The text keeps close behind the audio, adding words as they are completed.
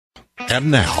And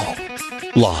now,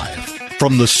 live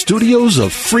from the studios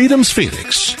of Freedom's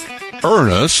Phoenix,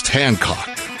 Ernest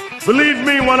Hancock. Believe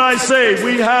me when I say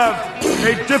we have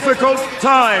a difficult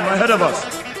time ahead of us.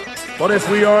 But if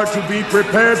we are to be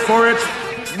prepared for it,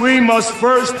 we must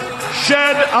first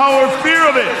shed our fear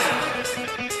of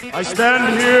it. I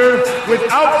stand here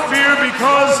without fear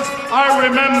because I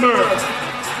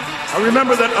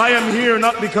remember that I am here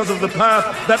not because of the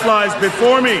path that lies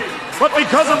before me, but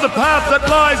because of the path that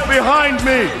lies behind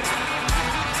me.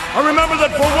 I remember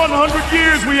that for 100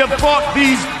 years we have fought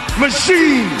these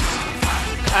machines.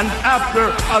 And after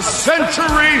a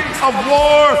century of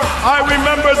war, I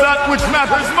remember that which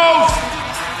matters most.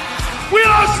 We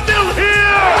are still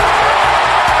here!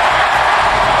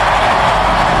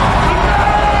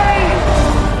 Today,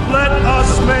 let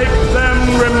us make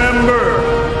them remember.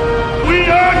 We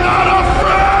are not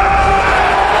afraid!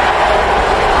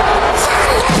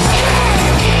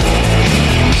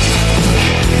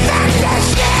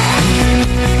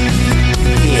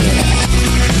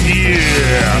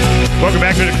 Welcome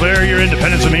back to Declare Your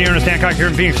Independence with me, Ernest Hancock, here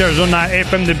in Phoenix, Arizona,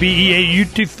 FM, the BEA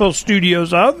beautiful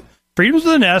studios of Freedoms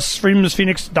of the Nest,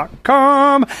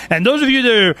 freedomsphoenix.com. And those of you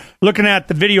that are looking at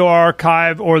the video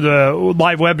archive or the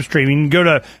live web streaming, go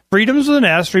to Freedoms of the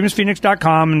Nest,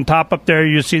 freedomsphoenix.com, and top up there,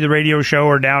 you'll see the radio show,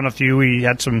 or down a few. We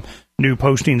had some new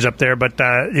postings up there, but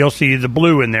you'll see the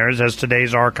blue in there as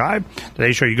today's archive.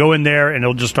 Today's show, you go in there, and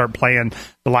it'll just start playing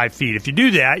the live feed. If you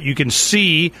do that, you can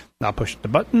see, I'll push the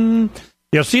button,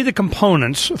 you'll see the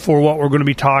components for what we're going to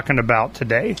be talking about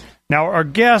today. Now, our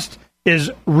guest is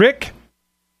Rick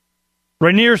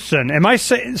Rynearson. Am I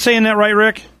saying that right,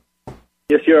 Rick?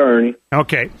 Yes, you are, Ernie.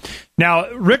 Okay.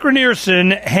 Now, Rick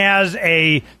Rynearson has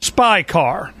a spy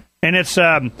car, and it's,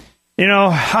 I'm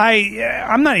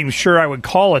not even sure I would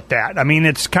call it that. I mean,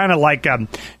 it's kind of like,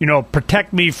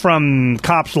 protect me from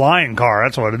cops lying car.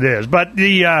 That's what it is. But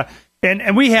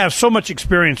and we have so much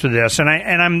experience with this, and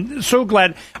I'm so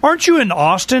glad. Aren't you in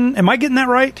Austin? Am I getting that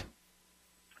right?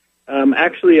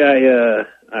 Actually,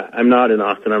 I'm not in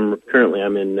Austin. I'm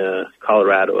in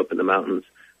Colorado, up in the mountains.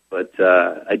 But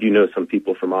I do know some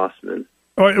people from Austin.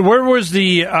 Where was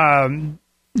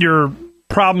your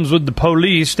problems with the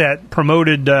police that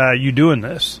promoted you doing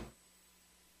this?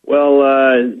 Well,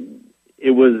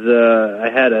 it was I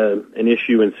had an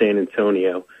issue in San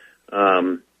Antonio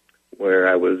where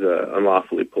I was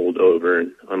unlawfully pulled over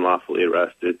and unlawfully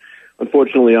arrested.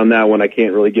 Unfortunately, on that one, I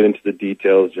can't really get into the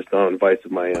details, just on advice of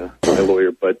my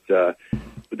lawyer. But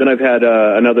then I've had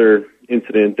another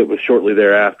incident that was shortly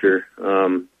thereafter,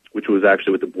 which was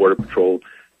actually with the Border Patrol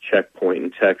checkpoint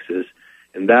in Texas.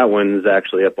 And that one is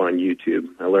actually up on YouTube.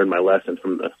 I learned my lesson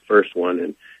from the first one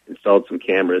and installed some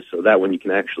cameras. So that one you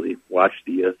can actually watch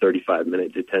the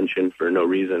 35-minute detention for no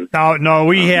reason. No,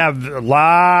 we have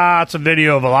lots of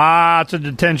video of lots of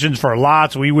detentions for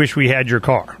lots. We wish we had your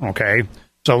car, okay?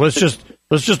 So let's just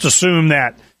assume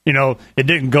that, it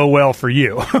didn't go well for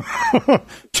you.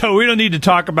 So we don't need to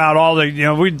talk about all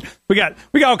the, we got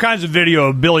all kinds of video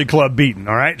of Billy Club beating,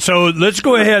 all right? So let's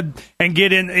go ahead and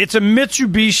get in. It's a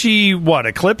Mitsubishi,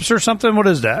 Eclipse or something? What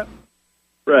is that?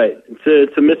 Right.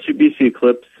 It's a Mitsubishi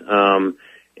Eclipse,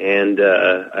 and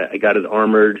I got it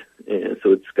armored, and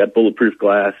so it's got bulletproof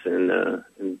glass and a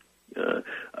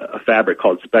fabric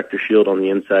called Spectre Shield on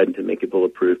the inside to make it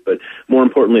bulletproof. But more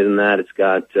importantly than that, it's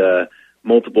got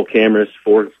multiple cameras,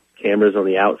 4 cameras on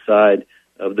the outside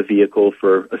of the vehicle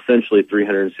for essentially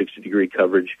 360-degree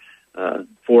coverage,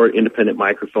 4 independent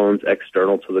microphones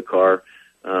external to the car,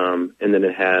 and then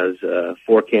it has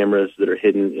 4 cameras that are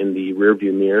hidden in the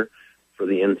rearview mirror for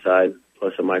the inside,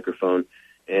 plus a microphone.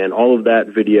 And all of that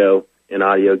video and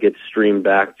audio gets streamed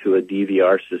back to a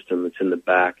DVR system that's in the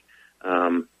back.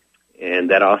 And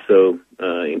that also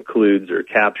includes or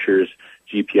captures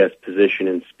GPS position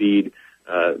and speed,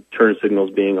 turn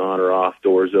signals being on or off,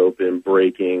 doors open,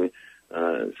 braking.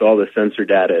 So all the sensor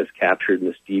data is captured in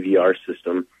this DVR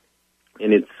system.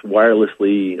 And it's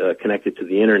wirelessly connected to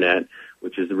the internet,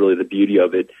 which is really the beauty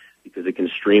of it, because it can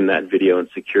stream that video and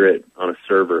secure it on a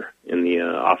server in the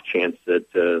off chance that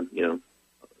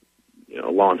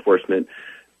law enforcement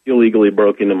illegally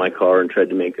broke into my car and tried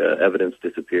to make evidence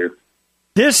disappear.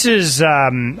 This is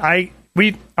I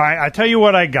tell you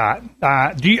what I got.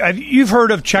 You've heard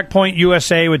of Checkpoint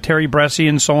USA with Terry Bressie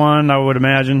and so on, I would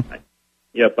imagine?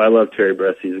 Yep, I love Terry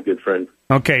Bressie. He's a good friend.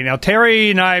 Okay, now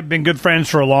Terry and I have been good friends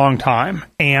for a long time,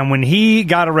 and when he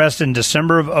got arrested in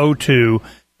December of 2002,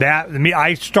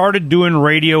 I started doing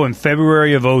radio in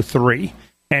February of 2003.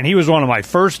 And he was one of my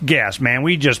first guests, man.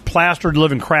 We just plastered the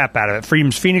living crap out of it.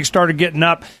 Freedom's Phoenix started getting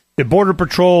up. the Border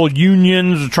Patrol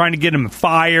unions are trying to get him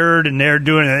fired, and they're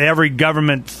doing every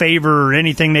government favor or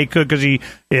anything they could because he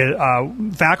is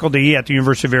faculty at the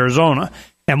University of Arizona.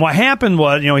 And what happened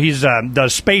was, he's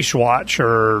does Space Watch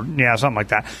or something like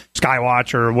that, Sky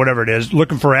Watch or whatever it is,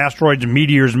 looking for asteroids and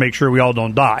meteors to make sure we all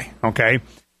don't die. Okay,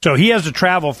 so he has to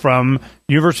travel from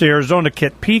University of Arizona to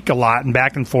Kitt Peak a lot and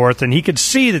back and forth, and he could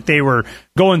see that they were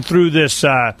going through this,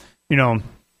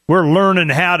 we're learning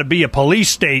how to be a police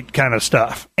state kind of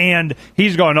stuff. And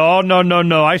he's going, oh,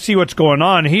 no, I see what's going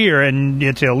on here, and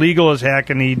it's illegal as heck,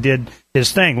 and he did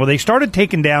his thing. Well, they started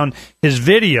taking down his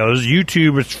videos.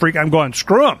 YouTube was I'm going,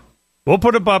 screw them. We'll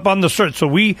put it up on the search. So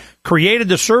we created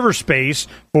the server space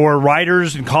for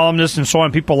writers and columnists and so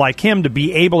on, people like him, to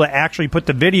be able to actually put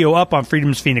the video up on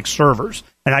Freedom's Phoenix servers.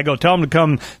 And I go, tell them to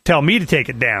come tell me to take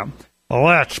it down. Well,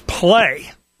 let's play.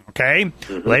 Okay?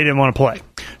 Mm-hmm. They didn't want to play.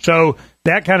 So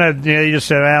that kind of, he just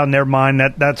said, oh, never mind,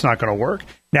 that's not going to work.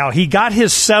 Now, he got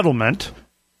his settlement.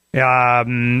 I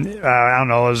don't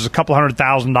know, it was a couple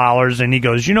 $100,000, and he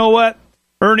goes, you know what,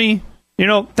 Ernie,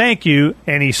 thank you.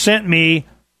 And he sent me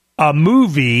a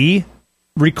movie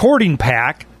recording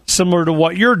pack similar to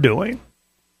what you're doing.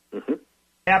 Mm-hmm.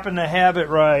 Happen to have it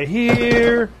right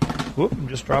here. Whoop,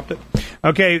 just dropped it.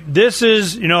 Okay, this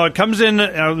is, it comes in,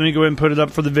 let me go ahead and put it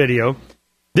up for the video.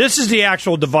 This is the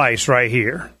actual device right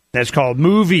here. That's called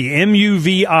Movie,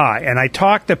 M-U-V-I. And I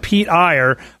talked to Pete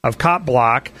Iyer of Cop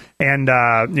Block and,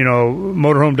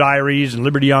 Motorhome Diaries and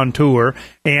Liberty on Tour.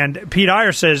 And Pete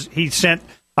Iyer says he sent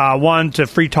one to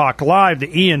Free Talk Live,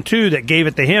 the Ian, too, that gave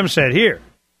it to him, said, here,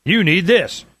 you need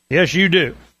this. Yes, you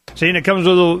do. See, and it comes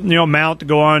with a mount to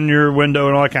go on your window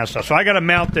and all that kind of stuff. So I got to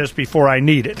mount this before I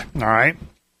need it, all right?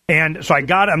 And so I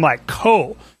got it. I'm like,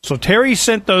 cool. So Terry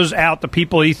sent those out to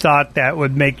people he thought that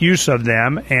would make use of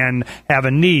them and have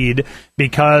a need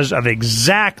because of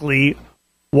exactly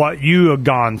what you have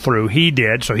gone through. He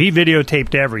did. So he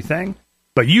videotaped everything.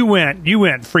 But you went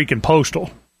freaking postal.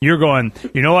 You're going,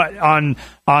 you know what? On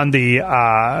the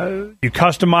you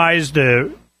customized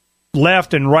the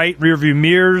left and right rear view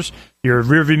mirrors, your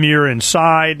rear view mirror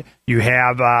inside. You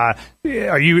have. Are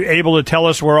you able to tell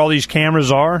us where all these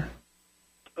cameras are?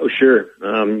 Oh, sure.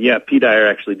 Pete Iyer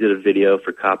actually did a video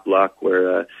for Cop Block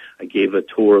where I gave a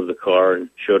tour of the car and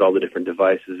showed all the different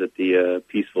devices at the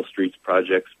Peaceful Streets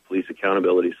Project's Police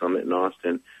Accountability Summit in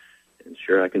Austin. And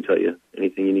sure, I can tell you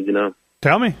anything you need to know.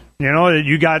 Tell me.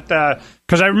 You got,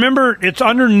 because I remember it's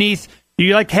underneath,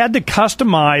 you had to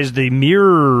customize the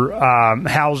mirror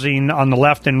housing on the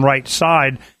left and right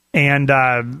side. And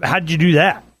how did you do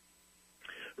that?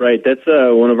 Right. That's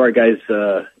one of our guys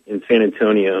in San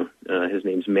Antonio. His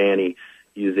name's Manny.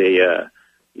 He's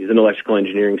an electrical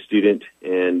engineering student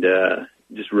and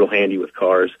just real handy with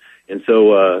cars. And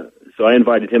so I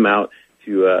invited him out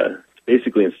to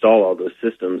basically install all those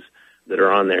systems that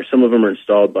are on there. Some of them are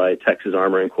installed by Texas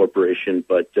Armoring Corporation,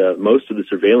 but most of the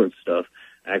surveillance stuff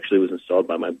actually was installed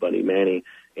by my buddy Manny.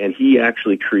 And he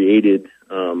actually created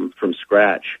from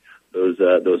scratch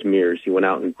those mirrors. He went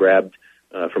out and grabbed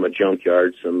from a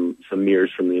junkyard some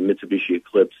mirrors from the Mitsubishi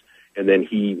Eclipse, and then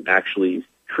he actually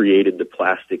created the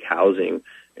plastic housing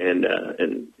and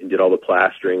did all the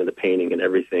plastering and the painting and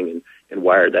everything and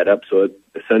wired that up so it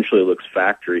essentially looks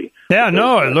factory. Yeah,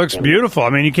 no, it looks beautiful. I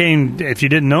mean, if you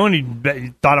didn't know,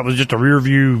 you thought it was just a rear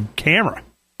view camera,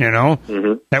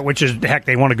 Mm-hmm. That which is, heck,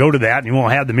 they want to go to that and you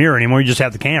won't have the mirror anymore, you just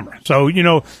have the camera. So,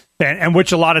 and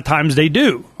which a lot of times they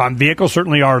do. On vehicles,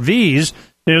 certainly RVs,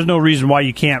 there's no reason why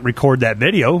you can't record that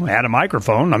video, add a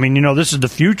microphone. I mean, this is the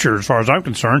future as far as I'm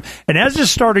concerned. And as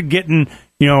this started getting,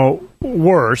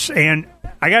 worse, and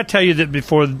I got to tell you that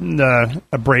before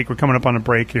a break, we're coming up on a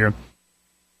break here,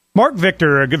 Mark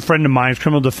Victor, a good friend of mine, is a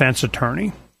criminal defense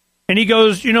attorney. And he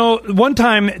goes, one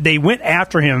time they went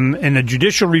after him in a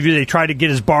judicial review. They tried to get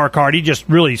his bar card. He just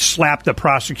really slapped the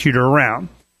prosecutor around.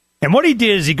 And what he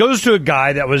did is he goes to a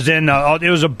guy that was in, it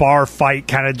was a bar fight,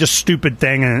 kind of just stupid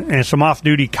thing, and some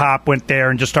off-duty cop went there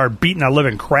and just started beating the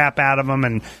living crap out of him,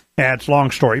 and it's a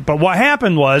long story. But what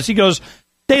happened was, he goes,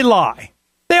 they lie.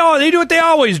 They do what they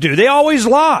always do. They always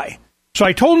lie. So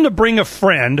I told him to bring a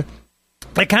friend,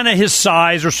 like kind of his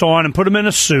size or so on, and put him in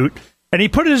a suit, and he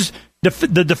put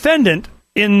the defendant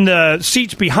in the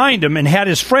seats behind him and had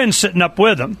his friend sitting up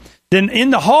with him. Then in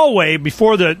the hallway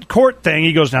before the court thing,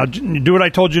 he goes, now do what I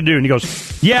told you to do. And he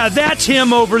goes, yeah, that's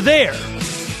him over there.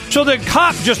 So the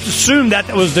cop just assumed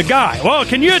that was the guy. Well,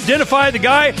 can you identify the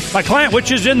guy, my client,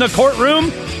 which is in the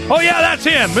courtroom? Oh, yeah, that's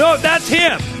him. Oh, that's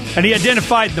him. And he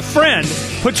identified the friend,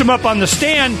 puts him up on the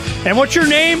stand. And what's your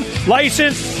name?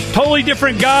 License, totally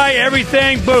different guy,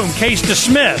 everything. Boom, case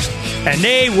dismissed. And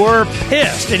they were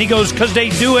pissed. And he goes, because they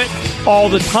do it all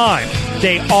the time.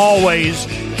 they always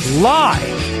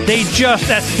lie. They just,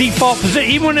 that's default position.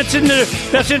 Even when it's in the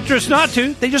best interest not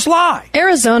to, they just lie.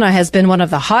 Arizona has been one of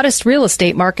the hottest real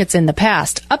estate markets in the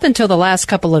past, up until the last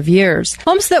couple of years.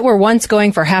 Homes that were once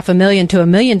going for $500,000 to $1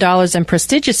 million in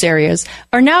prestigious areas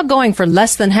are now going for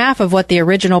less than half of what the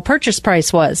original purchase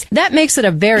price was. That makes it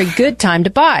a very good time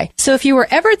to buy. So if you were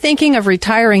ever thinking of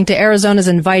retiring to Arizona's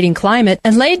inviting climate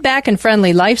and laid back and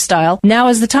friendly lifestyle, now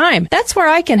is the time. That's where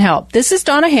I can help. This is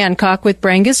Donna Hancock with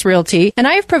Brangus Realty, and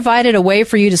I have provided a way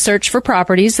for you to search for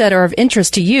properties that are of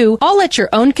interest to you, all at your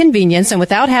own convenience and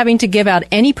without having to give out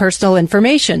any personal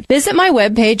information. Visit my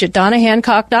webpage at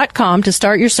donnahancock.com to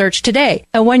start your search today.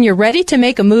 And when you're ready to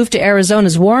make a move to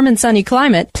Arizona's warm and sunny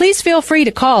climate, please feel free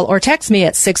to call or text me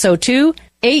at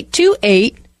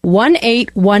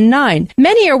 602-828-1819.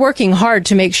 Many are working hard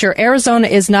to make sure Arizona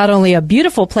is not only a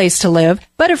beautiful place to live,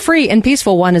 but a free and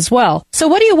peaceful one as well. So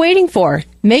what are you waiting for?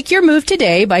 Make your move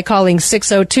today by calling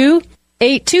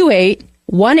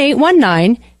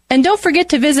 602-828-1819. And don't forget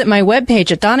to visit my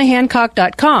webpage at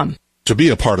donnahancock.com. To be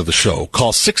a part of the show,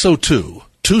 call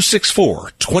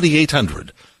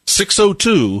 602-264-2800.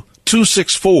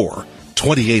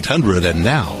 602-264-2800. And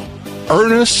now,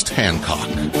 Ernest Hancock.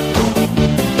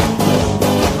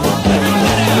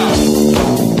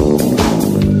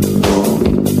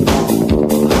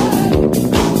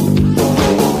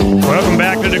 Welcome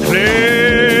back to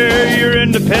Declare Your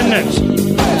Independence.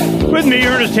 With me,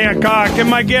 Ernest Hancock, and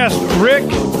my guest, Rick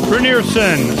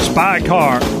Rynearson, Spy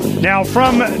Car. Now,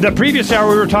 from the previous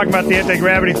hour, we were talking about the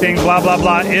anti-gravity thing, blah, blah,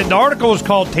 blah. The article was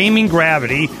called Taming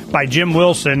Gravity by Jim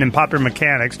Wilson in Popular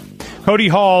Mechanics. Cody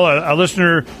Hall, a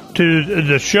listener to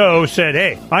the show, said,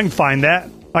 hey, I can find that.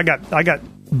 I got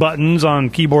buttons on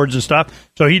keyboards and stuff.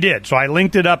 So he did. So I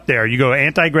linked it up there. You go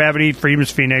anti-gravity, Freedom's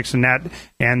Phoenix, and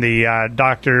the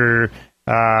Dr.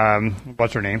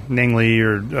 What's her name? Ningley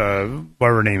or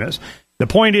whatever her name is. The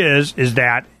point is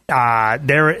that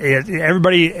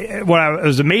everybody, what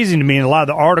was amazing to me in a lot of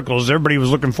the articles, everybody was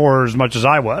looking for her as much as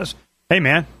I was. Hey,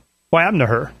 man, what happened to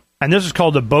her? And this is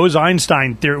called the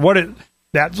Bose-Einstein theory.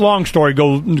 That's a long story.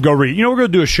 Go read. We're going to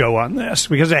do a show on this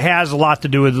because it has a lot to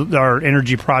do with our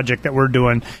energy project that we're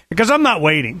doing. Because I'm not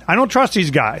waiting. I don't trust these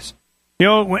guys.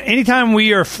 Anytime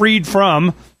we are freed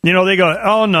from, they go,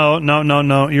 oh,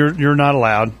 no, you're not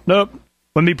allowed. Nope.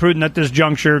 Wouldn't be prudent at this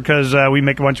juncture because we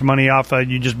make a bunch of money off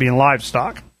you just being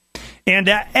livestock. And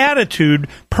that attitude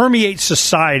permeates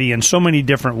society in so many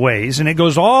different ways. And it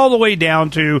goes all the way down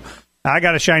to, I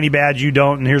got a shiny badge, you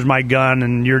don't, and here's my gun,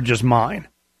 and you're just mine.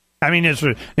 I mean,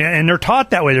 and they're taught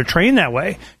that way. They're trained that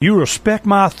way. You respect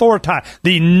my authority.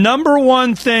 The number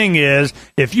one thing is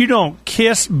if you don't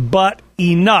kiss butt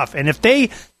enough. And if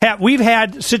we've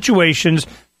had situations,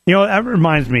 that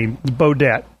reminds me,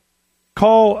 Bodette.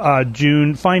 Call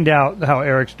June, find out how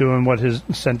Eric's doing, what his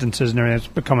sentences and everything's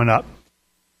coming up.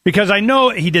 Because I know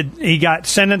he got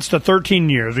sentenced to 13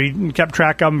 years. We kept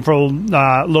track of him for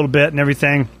a little bit and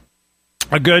everything.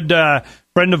 A good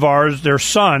friend of ours, their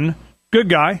son, good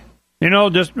guy.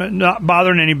 Just not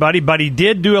bothering anybody, but he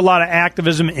did do a lot of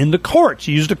activism in the courts.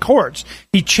 He used the courts.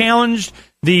 He challenged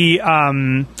the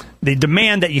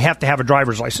demand that you have to have a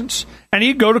driver's license. And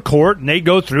he'd go to court, and they'd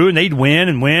go through, and they'd win,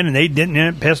 and they didn't,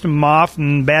 and it pissed him off,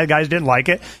 and bad guys didn't like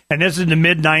it. And this is in the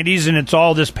mid-'90s, and it's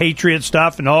all this patriot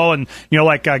stuff, and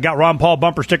got Ron Paul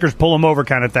bumper stickers, pull him over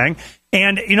kind of thing.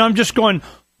 And, I'm just going,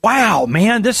 wow,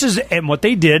 man, and what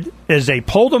they did is they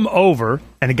pulled him over,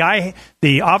 and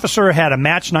the officer had a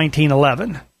match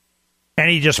 1911, and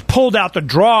he just pulled out the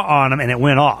draw on him, and it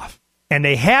went off. And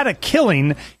they had a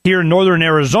killing here in northern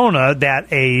Arizona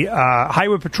that a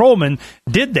highway patrolman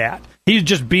did that. He's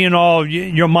just being all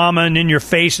your mama and in your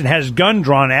face and has his gun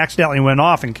drawn, accidentally went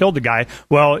off and killed the guy.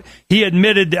 Well, he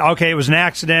admitted, okay, it was an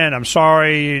accident. I'm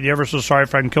sorry. Ever so sorry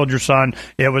if I killed your son.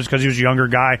 It was because he was a younger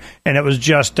guy. And it was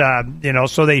just,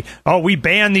 so we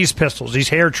banned these pistols, these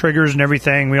hair triggers and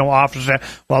everything. We don't offer that.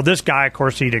 Well, this guy, of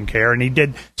course, he didn't care. And he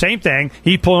did same thing.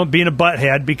 He pulled up being a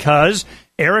butthead because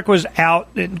Eric was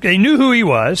out. They knew who he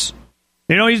was.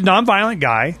 He's a nonviolent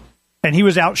guy. And he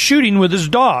was out shooting with his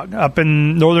dog up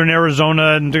in northern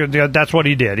Arizona, and that's what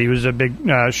he did. He was a big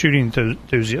shooting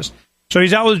enthusiast. So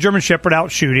he's out with a German Shepherd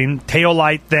out shooting, tail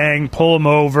light thing, pull him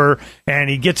over, and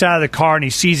he gets out of the car, and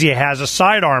he sees he has a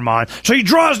sidearm on. So he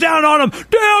draws down on him,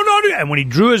 and when he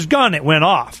drew his gun, it went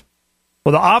off.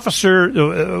 Well, the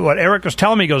officer, what Eric was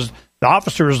telling me, the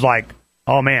officer was like,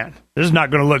 oh, man, this is not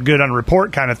going to look good on a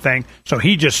report kind of thing. So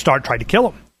he just tried to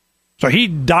kill him. So he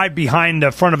dived behind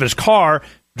the front of his car,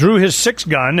 drew his 6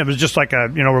 gun, it was just like a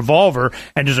revolver,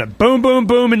 and just went boom, boom,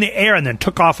 boom in the air, and then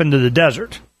took off into the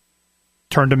desert.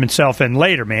 Turned himself in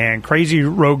later, man. Crazy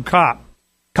rogue cop.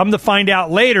 Come to find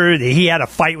out later, he had a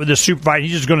fight with his supervisor.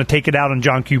 He's just going to take it out on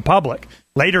John Q. Public.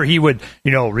 Later, he would,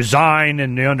 resign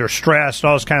and under stress and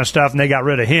all this kind of stuff, and they got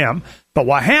rid of him. But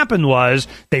what happened was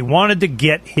they wanted to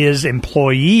get his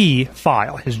employee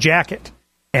file, his jacket,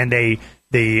 and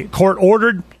the court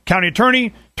ordered county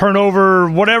attorney, turn over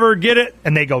whatever, get it,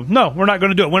 and they go, no, we're not going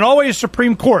to do it. Went all the way to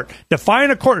Supreme Court,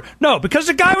 defying a court. No, because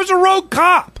the guy was a rogue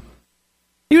cop.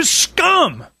 He was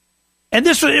scum. And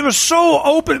it was so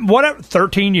open,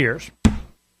 13 years.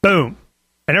 Boom.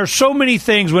 And there's so many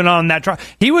things went on in that trial.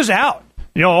 He was out,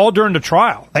 all during the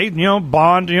trial. They,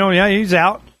 bond, he's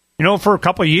out, for a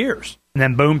couple of years. And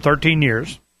then boom, 13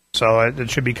 years. So it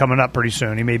should be coming up pretty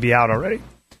soon. He may be out already.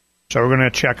 So we're going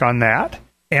to check on that.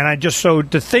 And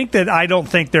to think that I don't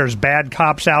think there's bad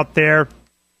cops out there,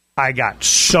 I got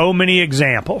so many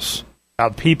examples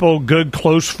of people, good,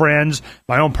 close friends,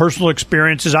 my own personal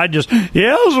experiences. I just,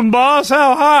 listen, boss,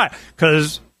 how high?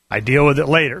 Because I deal with it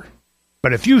later.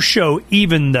 But if you show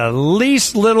even the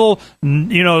least little,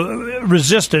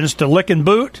 resistance to lick and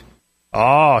boot,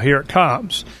 oh, here it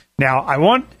comes. Now,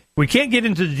 we can't get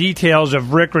into the details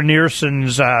of Rick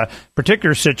Rynearson's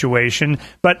particular situation,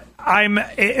 but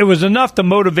it was enough to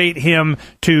motivate him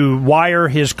to wire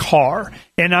his car.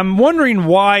 And I'm wondering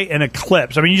why an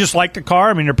Eclipse. I mean, you just like the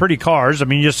car. I mean, they're pretty cars. I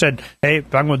mean, you just said, hey,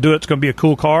 if I'm going to do it, it's going to be a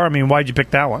cool car. I mean, why'd you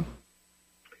pick that one?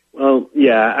 Well,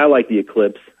 yeah, I like the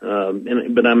Eclipse,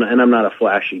 but I'm not a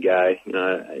flashy guy.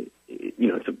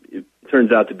 It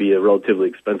turns out to be a relatively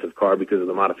expensive car because of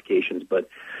the modifications, but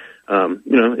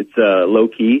it's low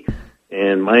key,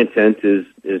 and my intent is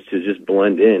to just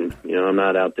blend in. I'm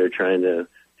not out there trying to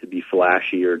be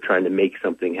flashy or trying to make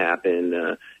something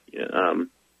happen.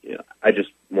 I just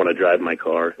want to drive my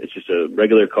car. It's just a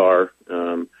regular car,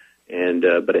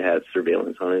 but it has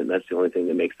surveillance on it, and that's the only thing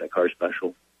that makes that car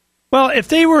special. Well, if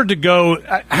they were to go,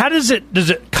 how does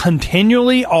it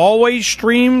continually always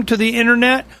stream to the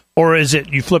internet? Or is it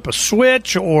you flip a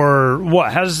switch, or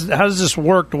what? How does this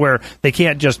work where they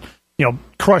can't just,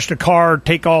 crush the car,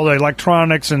 take all the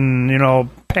electronics, and,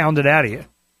 pound it out of you?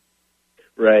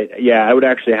 Right. Yeah, I would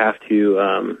actually have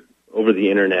to, over the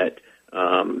internet,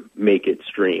 make it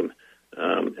stream.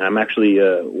 I'm actually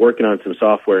working on some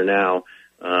software now.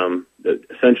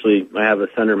 Essentially, I have a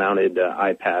center-mounted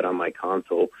iPad on my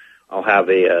console. I'll have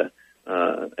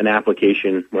an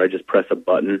application where I just press a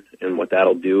button, and what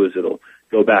that'll do is it'll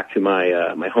go back to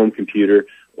my home computer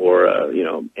or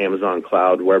Amazon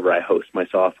Cloud, wherever I host my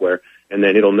software, and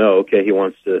then it'll know, okay, he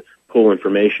wants to pull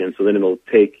information, so then it'll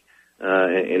take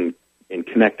and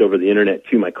connect over the internet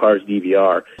to my car's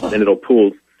DVR, then it'll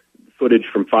pull footage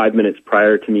from 5 minutes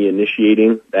prior to me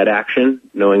initiating that action,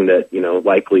 knowing that,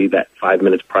 likely that 5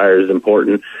 minutes prior is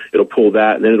important. It'll pull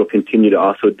that, and then it'll continue to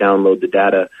also download the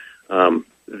data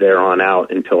there on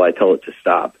out until I tell it to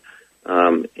stop.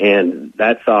 And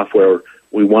that software,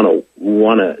 we want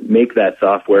to make that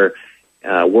software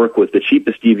work with the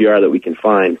cheapest DVR that we can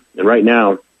find. And right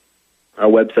now, our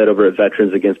website over at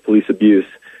Veterans Against Police Abuse,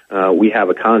 we have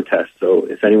a contest. So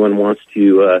if anyone wants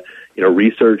to,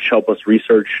 help us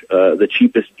research the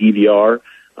cheapest DVR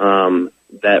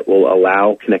that will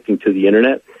allow connecting to the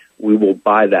internet, we will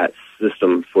buy that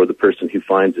system for the person who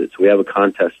finds it. So we have a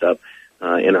contest up.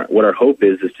 And what our hope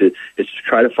is to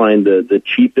try to find the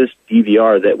cheapest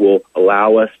DVR that will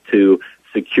allow us to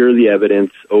secure the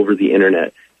evidence over the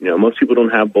internet. Most people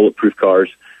don't have bulletproof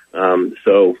cars,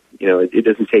 so it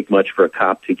doesn't take much for a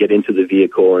cop to get into the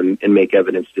vehicle and make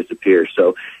evidence disappear.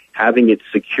 So having it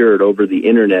secured over the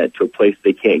internet to a place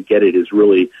they can't get it is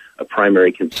really a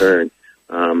primary concern,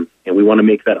 and we want to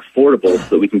make that affordable so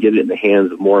that we can get it in the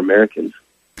hands of more Americans.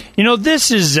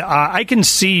 This is I can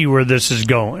see where this is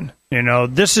going.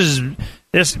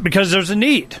 This because there's a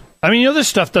need. I mean, this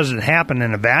stuff doesn't happen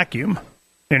in a vacuum.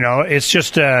 It's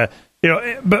just,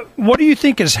 but what do you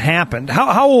think has happened?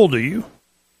 How old are you?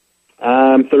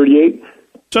 I'm 38.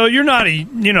 So you're not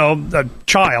a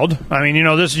child. I mean,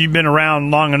 you've been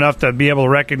around long enough to be able to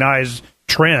recognize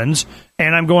trends.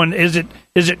 And I'm going, is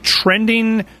it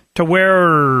trending to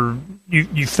where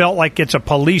you felt like it's a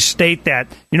police state that,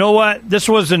 this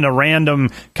wasn't a random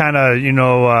kind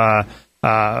of,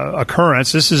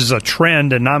 occurrence. This is a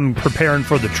trend, and I'm preparing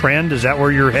for the trend. Is that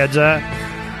where your head's at?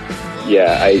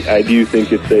 Yeah, I do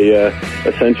think it's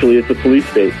essentially it's a police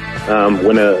state.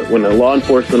 When a law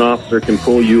enforcement officer can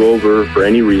pull you over for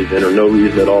any reason or no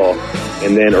reason at all,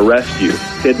 and then arrest you,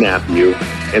 kidnap you,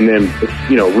 and then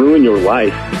ruin your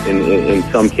life in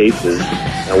some cases.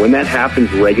 When that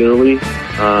happens regularly,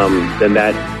 then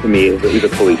that to me is a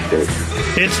police state.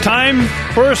 It's time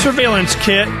for a surveillance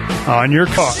kit on your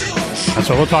car. That's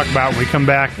what we'll talk about when we come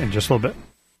back in just a little bit.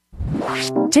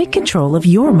 Take control of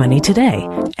your money today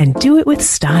and do it with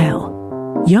style.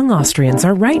 Young Austrians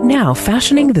are right now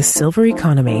fashioning the silver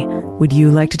economy. Would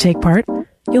you like to take part?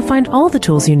 You'll find all the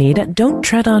tools you need at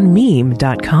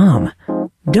don'ttreadonmeme.com.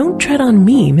 Don't Tread on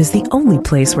Meme is the only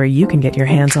place where you can get your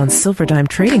hands on silver dime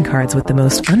trading cards with the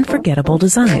most unforgettable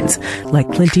designs,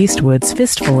 like Clint Eastwood's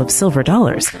Fistful of Silver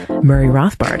Dollars, Murray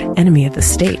Rothbard, Enemy of the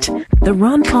State, the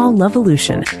Ron Paul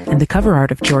Lovolution, and the cover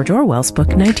art of George Orwell's book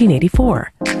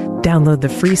 1984. Download the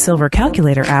free silver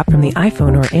calculator app from the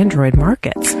iPhone or Android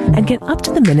markets and get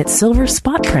up-to-the-minute silver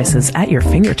spot prices at your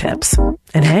fingertips.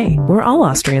 And hey, we're all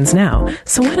Austrians now,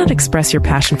 so why not express your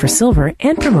passion for silver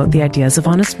and promote the ideas of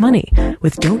honest money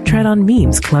with Don't Tread on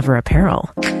Meme's clever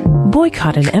apparel?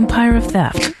 Boycott an empire of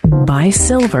theft. Buy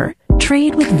silver.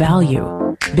 Trade with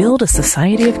value. Build a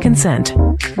society of consent.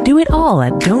 Do it all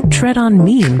at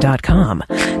don'ttreadonmeme.com.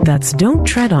 That's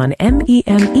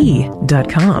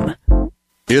don'ttreadonmeme.com.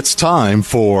 It's time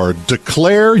for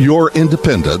Declare Your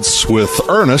Independence with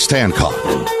Ernest Hancock.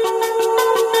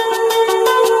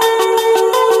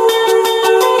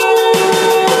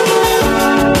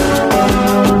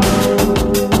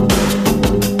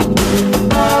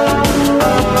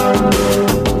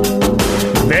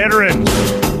 Veterans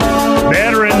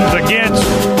against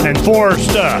enforced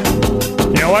stuff.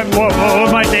 You know what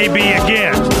might they be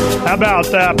against? How about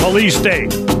police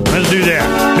state? Let's do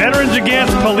that. Veterans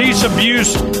Against Police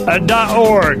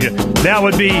Abuse.org. That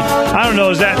would be, I don't know,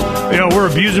 is that, we're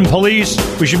abusing police?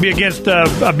 We should be against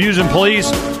abusing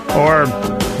police or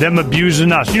them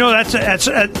abusing us. That's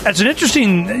an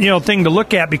interesting, thing to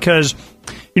look at because,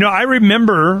 I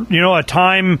remember, a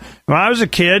time when I was a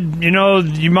kid,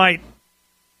 you might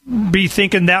be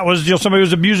thinking that was, somebody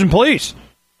was abusing police.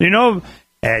 You don't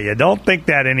think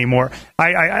that anymore.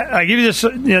 I give you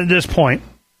this point.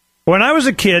 When I was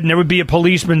a kid and there would be a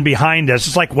policeman behind us,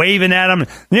 it's like waving at them,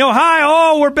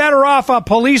 hi, we're better off a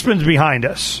policeman's behind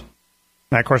us.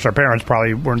 Now, of course, our parents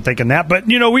probably weren't thinking that, but,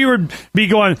 we would be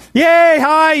going, yay,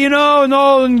 hi,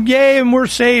 and yay, and we're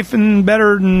safe and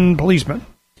better than policemen.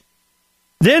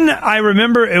 Then I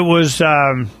remember it was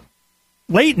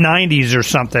late 90s or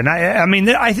something.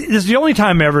 This is the only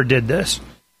time I ever did this.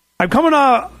 I'm coming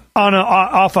off an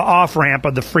off-ramp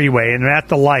of the freeway and at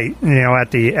the light, at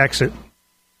the exit.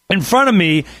 In front of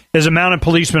me is a mounted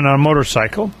policeman on a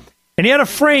motorcycle, and he had a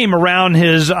frame around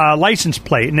his license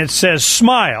plate, and it says,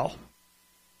 "Smile.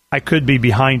 I could be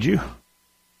behind you."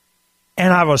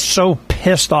 And I was so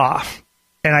pissed off.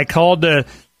 And I called the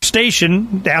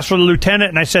station, asked for the lieutenant,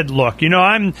 and I said, "Look,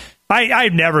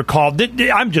 I've never called.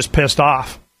 I'm just pissed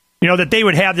off. That they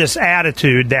would have this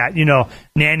attitude that, nah,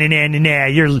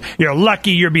 you're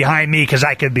lucky you're behind me because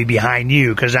I could be behind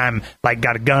you because I'm,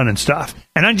 got a gun and stuff."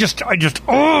 And it just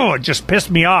pissed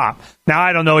me off. Now,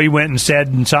 I don't know, he went and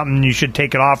said something, you should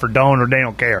take it off or don't, or they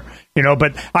don't care.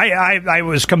 But I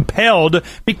was compelled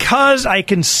because I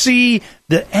can see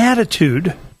the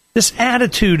attitude, this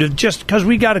attitude of just because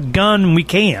we got a gun and we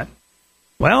can't.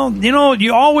 Well,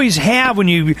 you always have when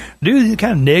you do these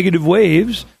kind of negative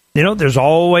waves. There's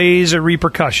always a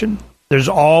repercussion. There's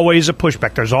always a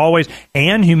pushback.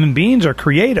 And human beings are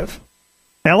creative.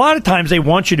 And a lot of times they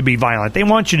want you to be violent. They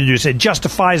want you to do this. It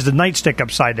justifies the nightstick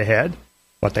upside the head.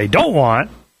 What they don't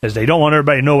want is they don't want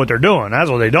everybody to know what they're doing. That's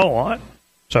what they don't want.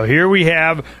 So here we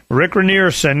have Rick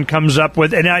Rynearson comes up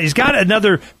with, and now he's got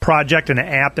another project and an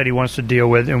app that he wants to deal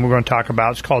with, and we're going to talk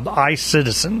about. It's called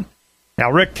iCitizen.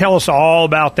 Now, Rick, tell us all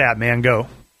about that, man. Go.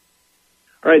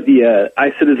 All right, the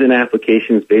iCitizen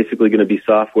application is basically going to be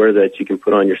software that you can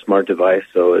put on your smart device,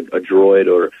 so a Droid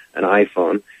or an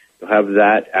iPhone. You'll have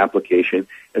that application,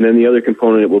 and then the other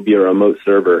component will be a remote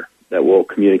server that will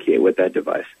communicate with that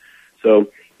device. So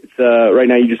it's right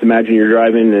now you just imagine you're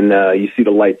driving and you see the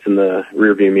lights in the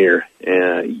rearview mirror,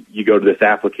 and you go to this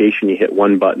application, you hit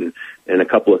one button, and a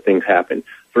couple of things happen.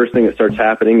 First thing that starts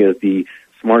happening is the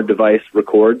smart device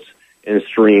records and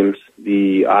streams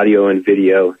the audio and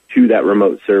video to that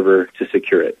remote server to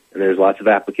secure it. And there's lots of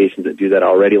applications that do that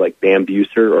already, like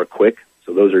Bambuser or Quick.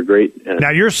 So those are great. Now,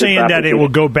 you're saying that it will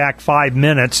go back 5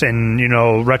 minutes and,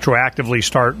 retroactively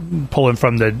start pulling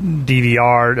from the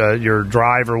DVR, your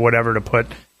drive or whatever, to put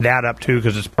that up too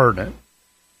because it's pertinent.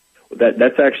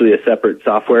 That's actually a separate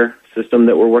software system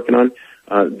that we're working on.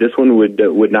 This one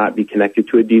would not be connected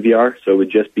to a DVR, so it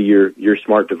would just be your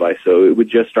smart device. So it would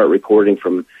just start recording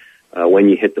from when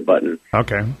you hit the button.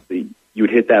 Okay. So you would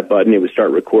hit that button, it would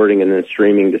start recording and then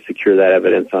streaming to secure that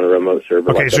evidence on a remote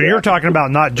server. Okay, so you're talking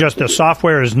about not just the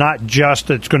software is not just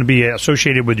it's going to be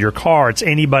associated with your car, it's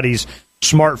anybody's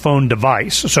smartphone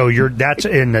device. So that's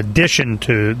in addition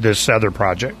to this other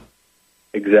project.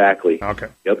 Exactly. Okay.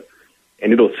 Yep.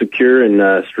 and it'll secure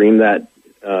and stream that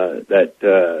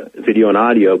video and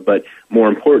audio. But more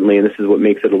importantly, and this is what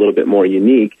makes it a little bit more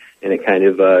unique, and it kind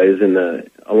of is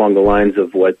along the lines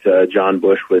of what John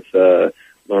Bush with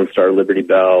Lone Star, Liberty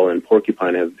Bell, and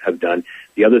Porcupine have done.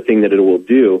 The other thing that it will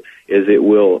do is it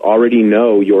will already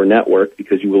know your network,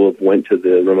 because you will have went to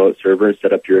the remote server and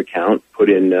set up your account, put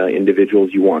in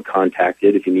individuals you want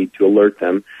contacted if you need to alert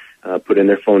them, put in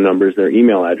their phone numbers, their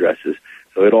email addresses.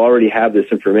 So it'll already have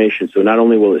this information. So not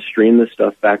only will it stream this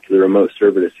stuff back to the remote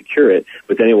server to secure it,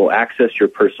 but then it will access your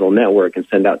personal network and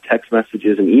send out text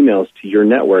messages and emails to your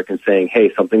network and saying,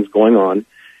 hey, something's going on.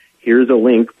 Here's a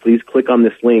link. Please click on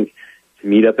this link to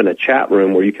meet up in a chat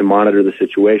room where you can monitor the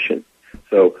situation.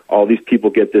 So all these people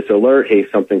get this alert, hey,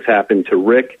 something's happened to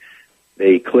Rick.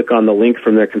 They click on the link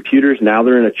from their computers. Now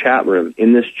they're in a chat room.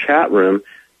 In this chat room,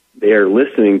 they are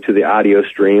listening to the audio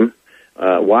stream,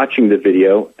 watching the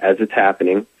video as it's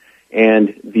happening,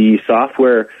 and the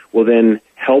software will then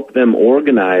help them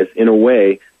organize in a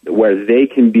way where they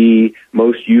can be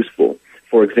most useful.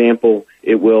 For example,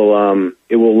 it will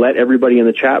let everybody in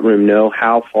the chat room know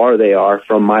how far they are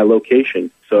from my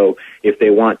location. So if they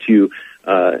want to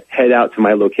head out to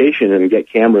my location and get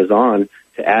cameras on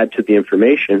to add to the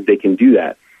information, they can do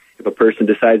that. If a person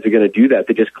decides they're going to do that,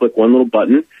 they just click one little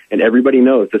button, and everybody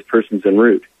knows this person's en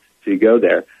route. So you go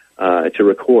there to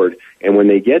record, and when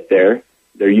they get there,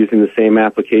 they're using the same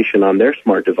application on their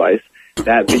smart device.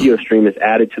 That video stream is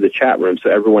added to the chat room, so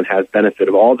everyone has benefit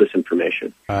of all this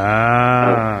information.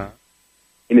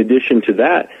 In addition to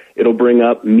that, it'll bring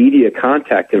up media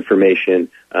contact information.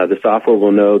 The software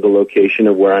will know the location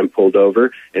of where I'm pulled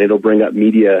over, and it'll bring up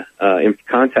media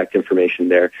contact information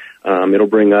there. It'll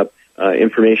bring up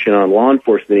information on law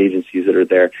enforcement agencies that are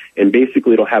there, and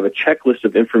basically it'll have a checklist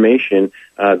of information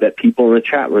that people in the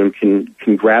chat room can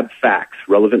grab facts,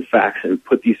 relevant facts, and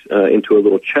put these into a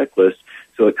little checklist.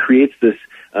 So it creates this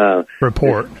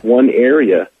report, this one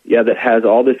area, that has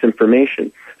all this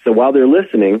information. So while they're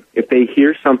listening, if they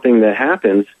hear something that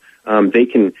happens, they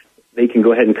can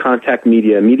go ahead and contact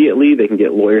media immediately. They can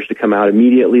get lawyers to come out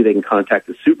immediately. They can contact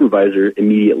the supervisor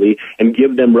immediately and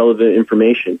give them relevant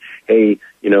information. Hey,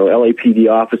 LAPD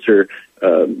officer,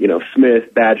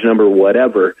 Smith, badge number,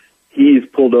 whatever, he's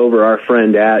pulled over our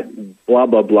friend at blah,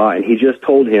 blah, blah, and he just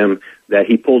told him that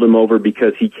he pulled him over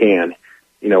because he can.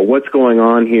 What's going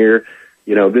on here?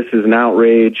 This is an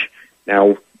outrage.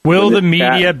 Now, will the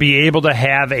media be able to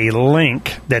have a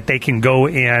link that they can go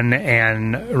in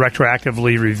and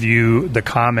retroactively review the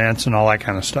comments and all that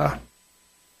kind of stuff?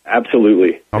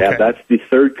 Absolutely. Okay. Yeah, that's the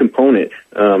third component.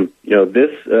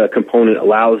 This component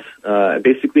allows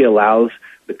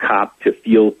the cop to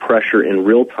feel pressure in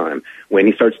real time. When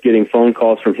he starts getting phone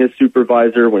calls from his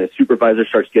supervisor, when his supervisor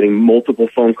starts getting multiple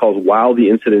phone calls while the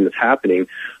incident is happening,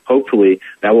 hopefully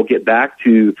that will get back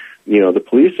to the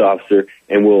police officer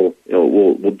and will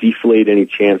deflate any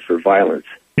chance for violence.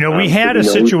 We had a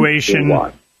situation.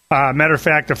 Matter of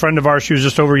fact, a friend of ours, she was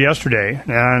just over yesterday,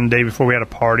 and the day before we had a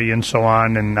party and so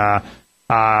on,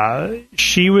 and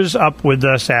she was up with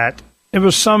us it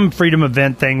was some freedom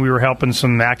event thing. We were helping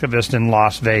some activists in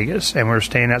Las Vegas, and we were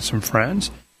staying at some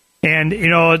friends. And,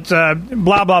 it's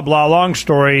blah, blah, blah, long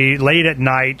story, late at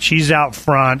night, she's out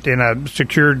front in a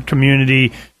secured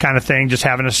community kind of thing, just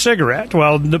having a cigarette.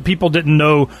 Well, the people didn't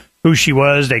know who she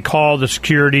was. They called the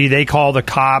security, they called the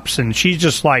cops, and she's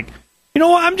just like,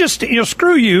 I'm just,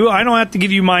 screw you. I don't have to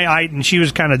give you my item. And she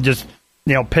was kind of just,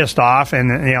 pissed off,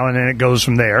 and then it goes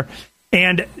from there.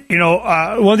 And,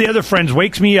 one of the other friends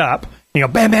wakes me up,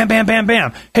 bam, bam, bam, bam,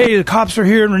 bam. Hey, the cops are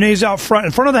here, and Renee's out front,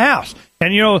 in front of the house.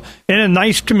 And, in a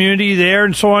nice community there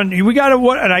and so on. We got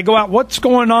to, and I go out, what's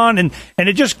going on? And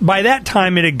it just, by that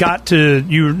time, it had got to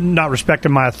you not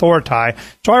respecting my authority. So I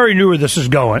already knew where this is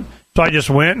going. So I just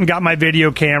went and got my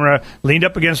video camera, leaned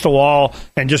up against the wall,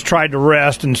 and just tried to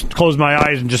rest and close my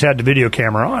eyes and just had the video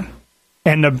camera on.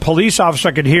 And the police officer,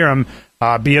 I could hear him,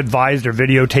 be advised, they're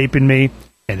videotaping me,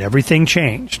 and everything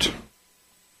changed.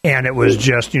 And it was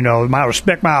just, my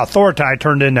respect, my authority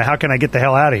turned into, how can I get the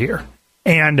hell out of here?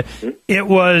 And it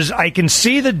was, I can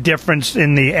see the difference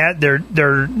in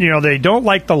they don't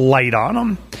like the light on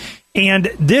them. And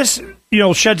this,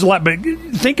 sheds a light, but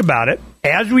think about it.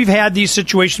 As we've had these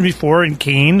situations before in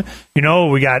Keene,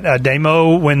 we got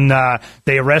Demo when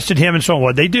they arrested him and so on.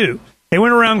 What'd they do? They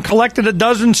went around and collected a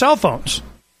dozen cell phones.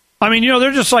 I mean,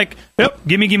 they're just like, yep,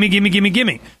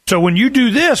 gimme. So when you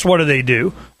do this, what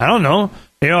do? I don't know.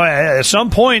 At some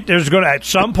point, a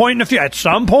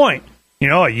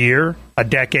year, a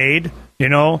decade,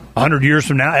 100 years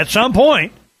from now, at some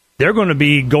point, they're going to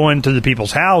be going to the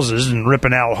people's houses and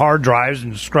ripping out hard drives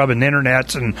and scrubbing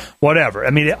internets and whatever.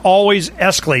 I mean, it always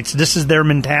escalates. This is their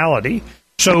mentality.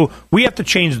 So we have to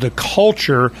change the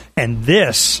culture, and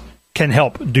this can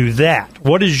help do that.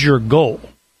 What is your goal?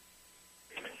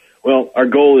 Well, our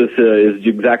goal is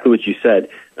exactly what you said.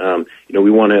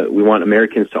 We want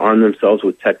Americans to arm themselves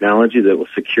with technology that will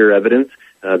secure evidence,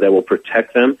 that will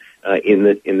protect them in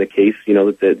the case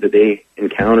that they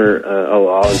encounter a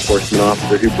law enforcement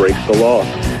officer who breaks the law,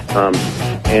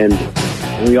 and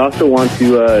we also want to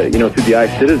through the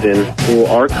iCitizen, we'll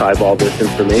archive all this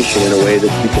information in a way that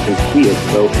people can see it.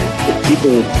 So if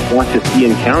people want to see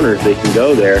encounters, they can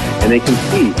go there and they can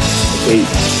see. Okay,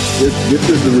 this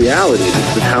is the reality.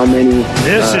 This is how many.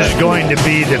 This is going to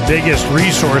be the biggest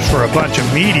resource for a bunch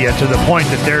of media, to the point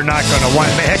that they're not going to want.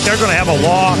 Heck, they're going to have a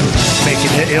law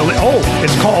making it illegal. Oh,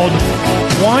 it's called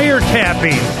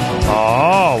wiretapping.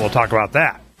 Oh, we'll talk about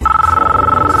that.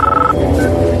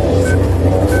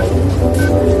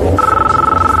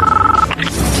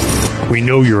 We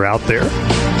know you're out there.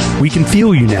 We can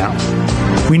feel you now.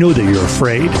 We know that you're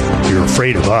afraid. You're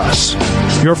afraid of us.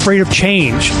 You're afraid of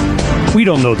change. We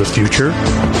don't know the future.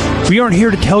 We aren't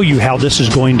here to tell you how this is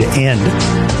going to end.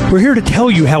 We're here to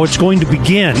tell you how it's going to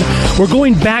begin. We're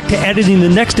going back to editing the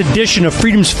next edition of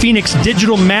Freedom's Phoenix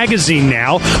digital magazine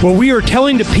now, where we are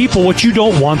telling the people what you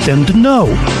don't want them to know.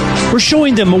 We're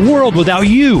showing them a world without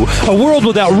you, a world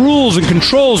without rules and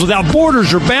controls, without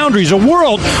borders or boundaries, a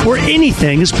world where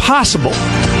anything is possible.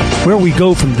 Where we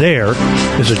go from there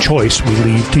is a choice we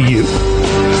leave to you.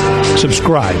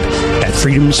 Subscribe at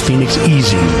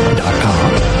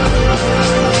freedomsphoenixeasy.com.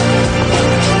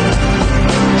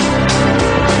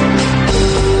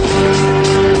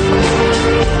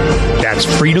 That's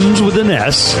freedoms with an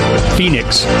S,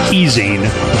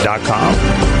 phoenixeasy.com.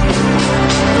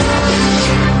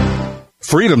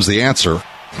 Freedom's the answer.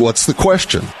 What's the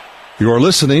question? You're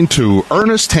listening to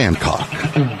Ernest Hancock.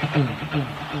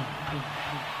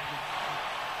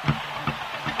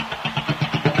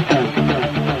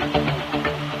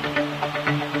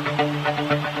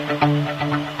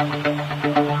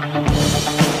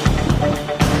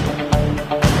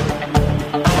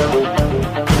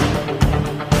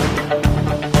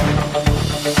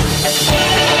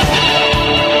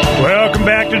 Welcome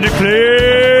back to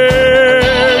Declare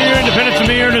Your Independence of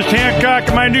me, Ernest Hancock,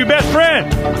 and my new best friend,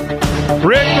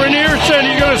 Rick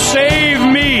Rynearson. He's going to save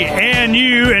me and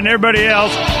you and everybody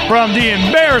else from the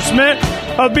embarrassment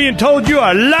of being told you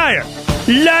are a liar.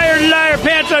 Liar, liar,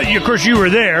 pants up. Of course, you were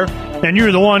there, and you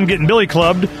were the one getting billy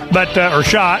clubbed, but or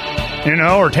shot,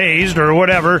 or tased or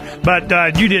whatever,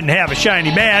 but you didn't have a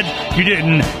shiny badge. You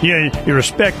didn't, you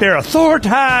respect their authority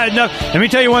enough. Let me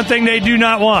tell you one thing they do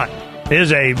not want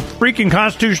is a freaking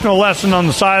constitutional lesson on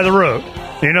the side of the road.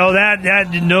 No,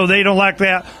 they don't like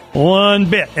that one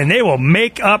bit. And they will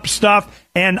make up stuff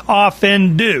and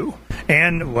often do.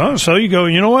 And, well, so you go,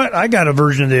 you know what? I got a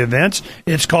version of the events.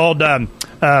 It's called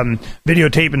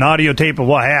videotape and audio tape of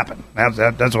what happened.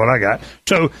 That's what I got.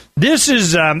 So this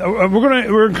is,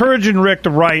 we're encouraging Rick to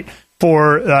write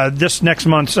for this next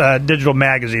month's digital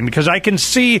magazine, because I can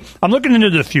see, I'm looking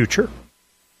into the future.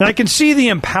 And I can see the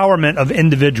empowerment of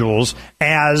individuals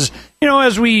as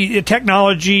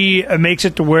technology makes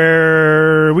it to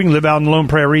where we can live out in the lone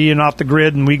prairie and off the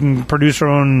grid, and we can produce our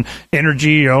own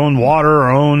energy, our own water, our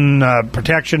own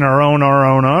protection, our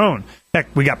own.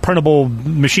 Heck, we got printable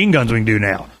machine guns we can do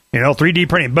now. 3D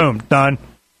printing, boom, done.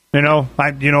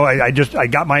 I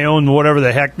got my own whatever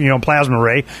the heck, plasma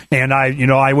ray, and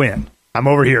I win. I'm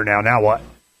over here now. Now what?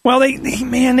 Well,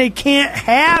 they can't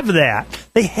have that.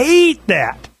 They hate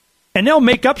that. And they'll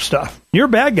make up stuff. You're a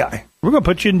bad guy. We're going to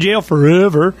put you in jail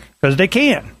forever, because they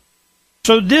can.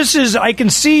 So I can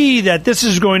see that this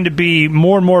is going to be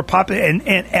more and more popular, and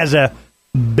as a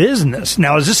business.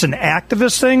 Now, is this an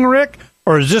activist thing, Rick?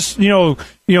 Or is this,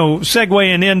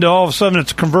 segueing into all of a sudden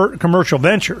it's a commercial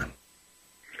venture?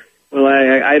 Well,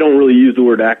 I don't really use the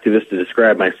word activist to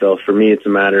describe myself. For me, it's a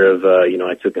matter of,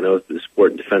 I took an oath to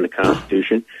support and defend the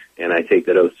Constitution, and I take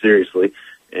that oath seriously.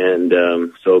 And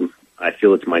so I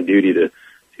feel it's my duty to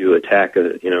attack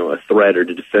a threat, or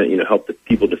to defend, help the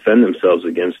people defend themselves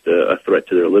against a threat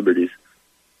to their liberties.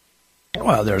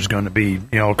 Well, there's going to be,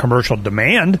 commercial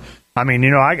demand. I mean,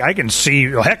 I can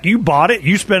see, heck, you bought it,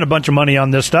 you spent a bunch of money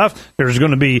on this stuff. There's going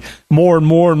to be more and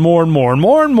more and more and more and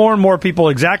more and more and more people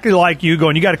exactly like you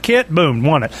going, you got a kit? Boom,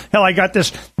 want it. Hell, I got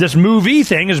this movie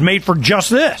thing is made for just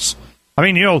this. I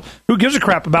mean, who gives a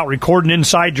crap about recording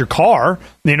inside your car?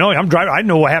 I'm driving, I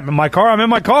know what happened in my car, I'm in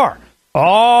my car.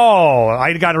 Oh,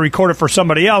 I got to record it for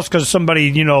somebody else because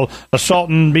somebody,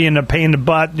 assaulting, being a pain in the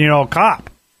butt, cop.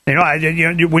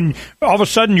 When all of a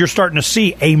sudden you're starting to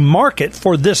see a market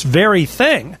for this very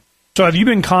thing. So have you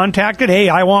been contacted? Hey,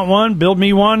 I want one. Build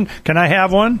me one. Can I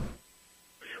have one?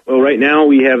 Well, right now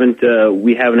we haven't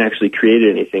actually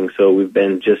created anything. So we've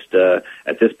been just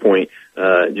at this point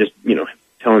just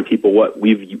telling people what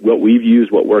we've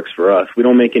used, what works for us. We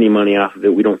don't make any money off of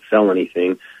it. We don't sell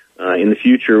anything. In the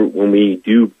future, when we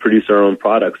do produce our own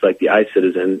products like the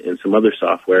iCitizen and some other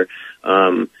software,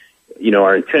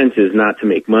 our intent is not to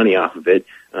make money off of it.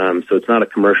 So it's not a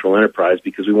commercial enterprise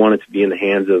because we want it to be in the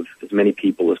hands of as many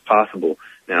people as possible.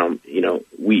 Now,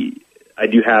 I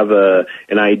do have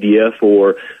an idea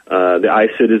for the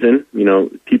iCitizen.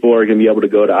 People are going to be able to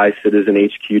go to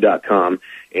iCitizenHQ.com,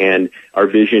 and our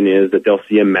vision is that they'll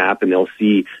see a map and they'll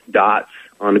see dots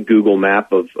on a Google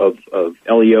map of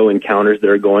LEO encounters that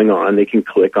are going on. They can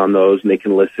click on those and they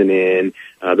can listen in.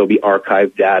 There'll be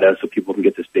archived data so people can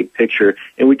get this big picture,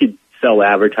 and we could sell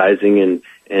advertising and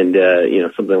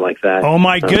something like that. Oh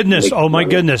my goodness! Oh my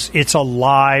goodness! It's a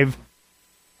live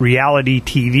reality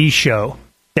TV show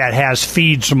that has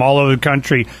feeds from all over the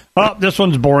country. Oh, this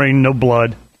one's boring, no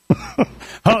blood.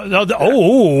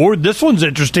 This one's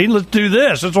interesting. Let's do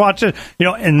this. Let's watch it.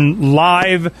 And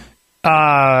live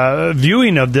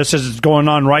viewing of this as it's going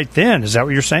on right then. Is that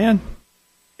what you're saying?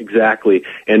 Exactly.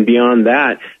 And beyond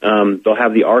that, they'll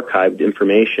have the archived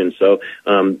information. So,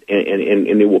 and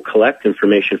they will collect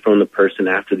information from the person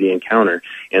after the encounter.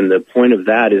 And the point of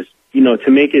that is, to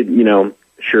make it,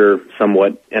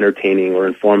 somewhat entertaining or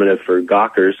informative for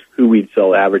gawkers who we'd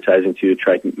sell advertising to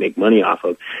try to make money off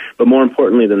of. But more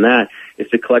importantly than that is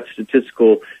to collect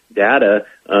statistical data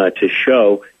to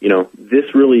show,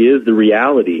 this really is the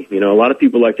reality. A lot of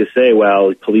people like to say,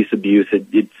 well, police abuse,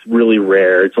 it's really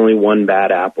rare. It's only one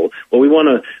bad apple. Well, we want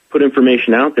to put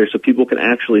information out there so people can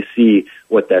actually see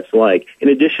what that's like. In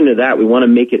addition to that, we want to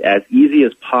make it as easy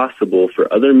as possible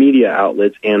for other media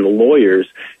outlets and lawyers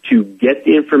to get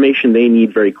the information they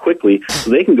need very quickly so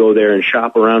they can go there and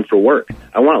shop around for work.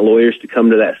 I want lawyers to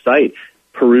come to that site,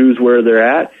 peruse where they're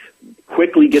at,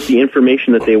 quickly get the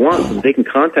information that they want so they can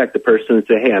contact the person and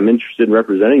say, hey, I'm interested in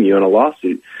representing you in a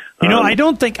lawsuit. I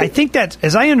think that,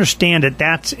 as I understand it,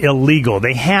 that's illegal.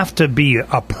 They have to be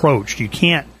approached. You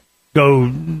can't go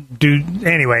do,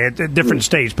 anyway, at different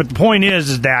states. But the point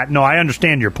is that, no, I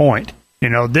understand your point.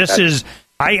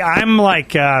 I'm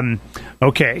like,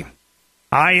 okay,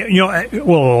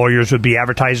 lawyers would be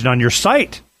advertising on your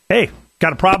site. Hey,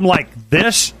 got a problem like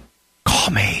this?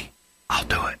 Call me. I'll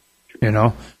do it.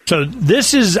 So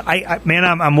this is,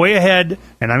 I'm way ahead,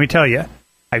 and let me tell you,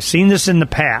 I've seen this in the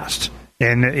past.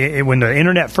 And when the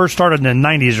internet first started in the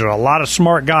 90s, there were a lot of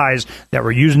smart guys that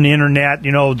were using the internet,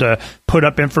 to put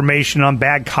up information on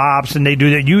bad cops, and they do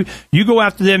that. You go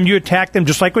after them, you attack them,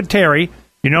 just like with Terry.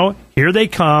 Here they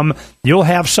come. You'll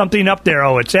have something up there.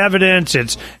 Oh, it's evidence.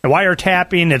 It's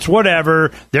wiretapping. It's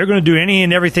whatever. They're going to do any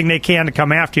and everything they can to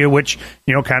come after you, which,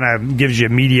 kind of gives you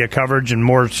media coverage and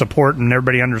more support and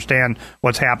everybody understand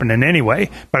what's happening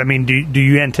anyway. But, do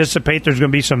you anticipate there's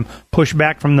going to be some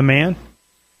pushback from the man?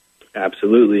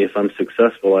 Absolutely. If I'm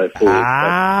successful, I fully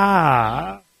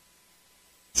expect.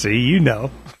 See,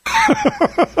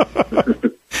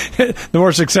 the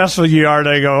more successful you are,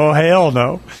 they go, oh, hell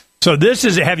no. So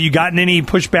have you gotten any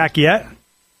pushback yet?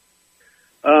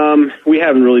 We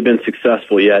haven't really been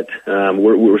successful yet.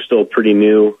 We're still pretty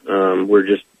new. We're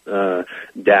just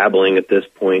dabbling at this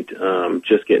point,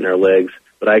 just getting our legs.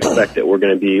 But I expect that we're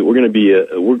going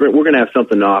to have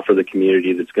something to offer the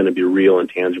community that's going to be real and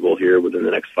tangible here within the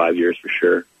next 5 years for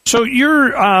sure. So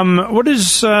what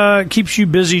keeps you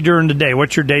busy during the day?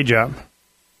 What's your day job?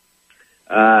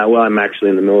 Well, I'm actually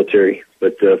in the military,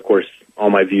 but of course, all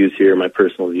my views here are my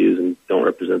personal views and don't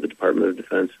represent the Department of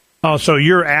Defense. Oh, so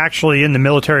you're actually in the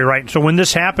military, right? So when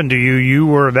this happened to you, you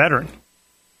were a veteran?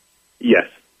 Yes.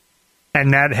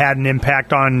 And that had an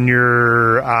impact on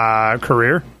your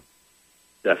career?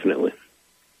 Definitely.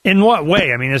 In what way?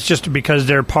 It's just because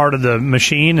they're part of the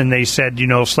machine and they said,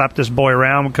 slap this boy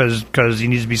around because he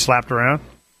needs to be slapped around?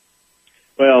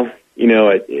 Well,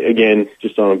 again,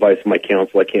 just on advice of my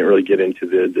counsel, I can't really get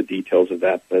into the details of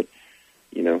that, but,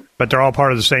 But they're all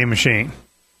part of the same machine?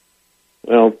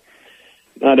 Well,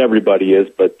 not everybody is,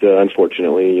 but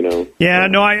unfortunately, Yeah,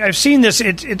 no, I've seen this.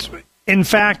 It's in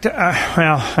fact,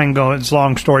 I can go, it's a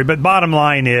long story, but bottom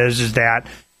line is that,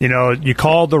 you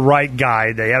call the right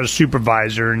guy, they have a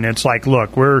supervisor, and it's like,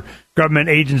 look, we're government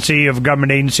agency of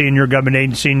government agency, and you're a government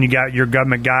agency, and you got your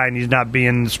government guy, and he's not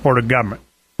being the support of government,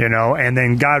 and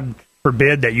then God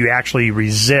forbid that you actually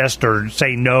resist or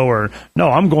say no, or no,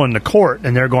 I'm going to court,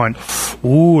 and they're going,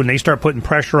 ooh, and they start putting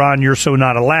pressure on, you're so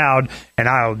not allowed. And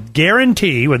I'll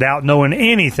guarantee, without knowing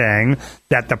anything,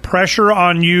 that the pressure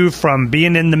on you from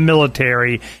being in the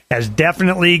military has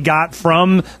definitely got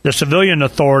from the civilian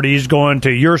authorities going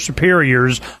to your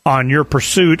superiors on your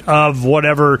pursuit of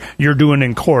whatever you're doing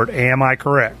in court. Am I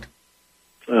correct?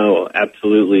 Oh,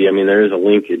 absolutely. I mean, there is a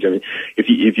linkage. I mean, if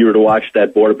you were to watch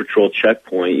that Border Patrol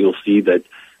checkpoint, you'll see that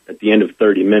at the end of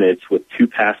 30 minutes, with 2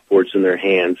 passports in their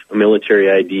hands, a military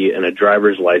ID, and a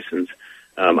driver's license,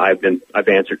 I've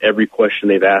answered every question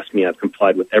they've asked me. I've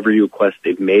complied with every request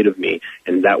they've made of me,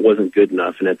 and that wasn't good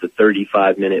enough. And at the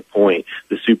 35-minute point,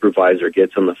 the supervisor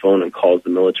gets on the phone and calls the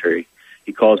military.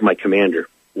 He calls my commander.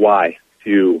 Why?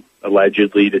 To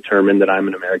allegedly determine that I'm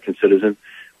an American citizen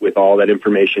with all that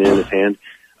information in his hand.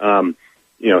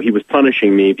 He was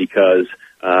punishing me because,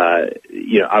 I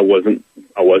wasn't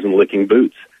licking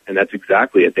boots. And that's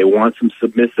exactly it. They want some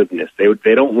submissiveness.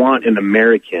 They don't want an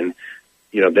American,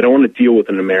 they don't want to deal with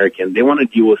an American. They want to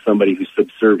deal with somebody who's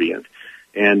subservient.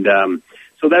 And,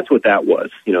 so that's what that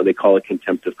was. They call it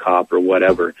contempt of cop or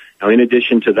whatever. Now, in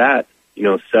addition to that,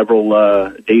 several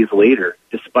days later,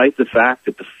 despite the fact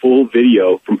that the full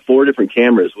video from 4 different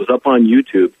cameras was up on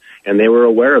YouTube and they were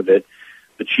aware of it,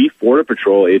 the chief Border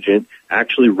Patrol agent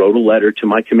actually wrote a letter to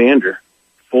my commander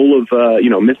full of,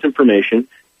 misinformation,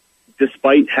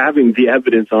 despite having the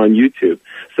evidence on YouTube.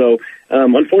 So,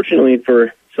 unfortunately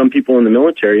for some people in the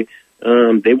military,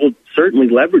 they will certainly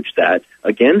leverage that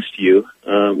against you,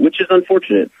 which is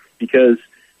unfortunate because,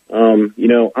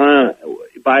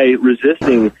 by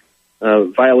resisting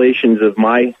violations of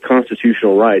my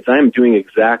constitutional rights, I am doing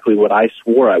exactly what I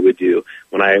swore I would do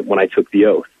when I took the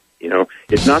oath.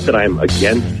 It's not that I'm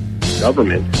against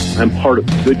government. I'm part of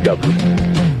good government.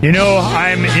 The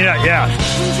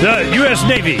U.S.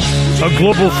 Navy, a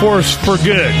global force for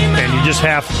good, and you just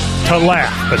have to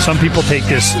laugh. But some people take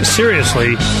this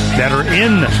seriously that are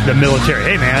in the military.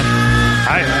 Hey, man,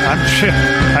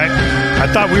 I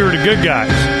thought we were the good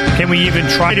guys. Can we even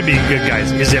try to be good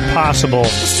guys? Is it possible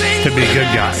to be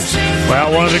good guys?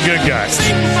 Well, one of the good guys,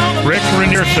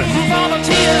 Rynearson,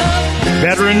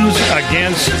 Veterans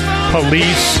Against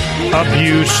Police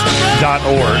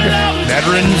Abuse.org.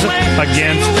 Veterans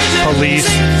Against Police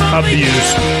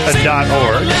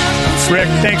Abuse.org. Rick,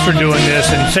 thanks for doing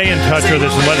this, and stay in touch with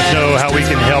us and let us know how we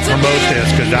can help promote this,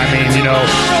 because,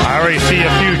 I already see a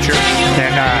future.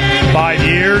 And 5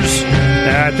 years,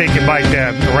 I think it might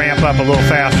ramp up a little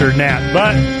faster than that.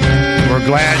 But we're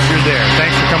glad you're there.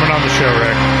 Thanks for coming on the show,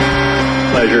 Rick.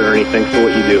 Pleasure, Ernie. Thanks for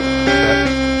what you do.